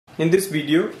In this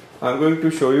video, I am going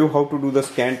to show you how to do the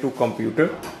scan to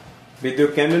computer with your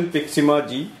Canon Pixma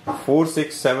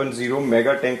G4670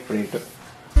 Mega Tank printer.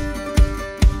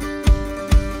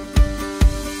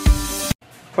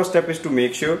 First step is to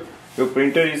make sure your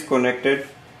printer is connected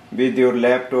with your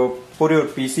laptop or your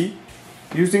PC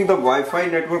using the Wi-Fi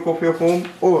network of your home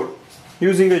or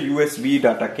using a USB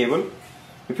data cable.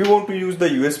 If you want to use the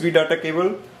USB data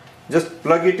cable, just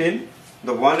plug it in.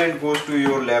 The one end goes to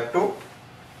your laptop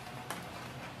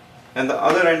and the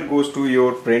other end goes to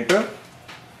your printer.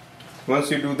 Once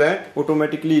you do that,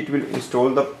 automatically it will install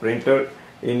the printer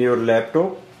in your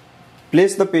laptop.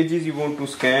 Place the pages you want to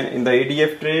scan in the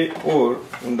ADF tray or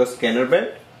on the scanner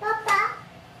bed. Papa.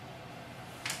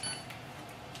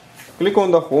 Click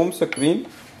on the home screen.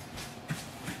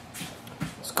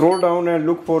 Scroll down and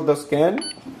look for the scan.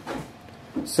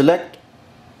 Select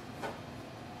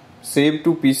Save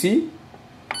to PC.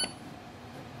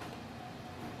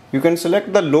 You can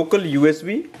select the local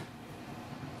USB,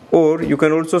 or you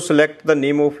can also select the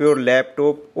name of your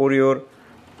laptop or your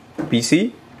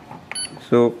PC.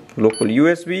 So local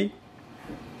USB,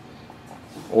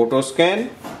 auto scan.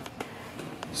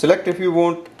 Select if you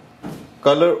want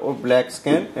color or black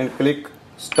scan and click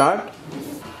start.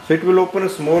 So it will open a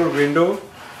small window.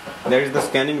 There is the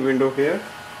scanning window here.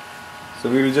 So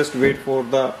we will just wait for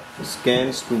the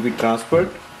scans to be transferred.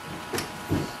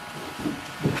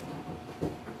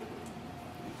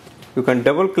 You can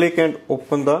double click and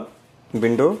open the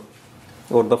window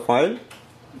or the file,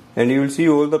 and you will see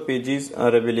all the pages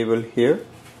are available here.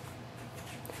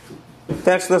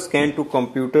 That's the scan to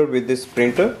computer with this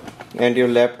printer and your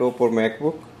laptop or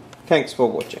MacBook. Thanks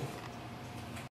for watching.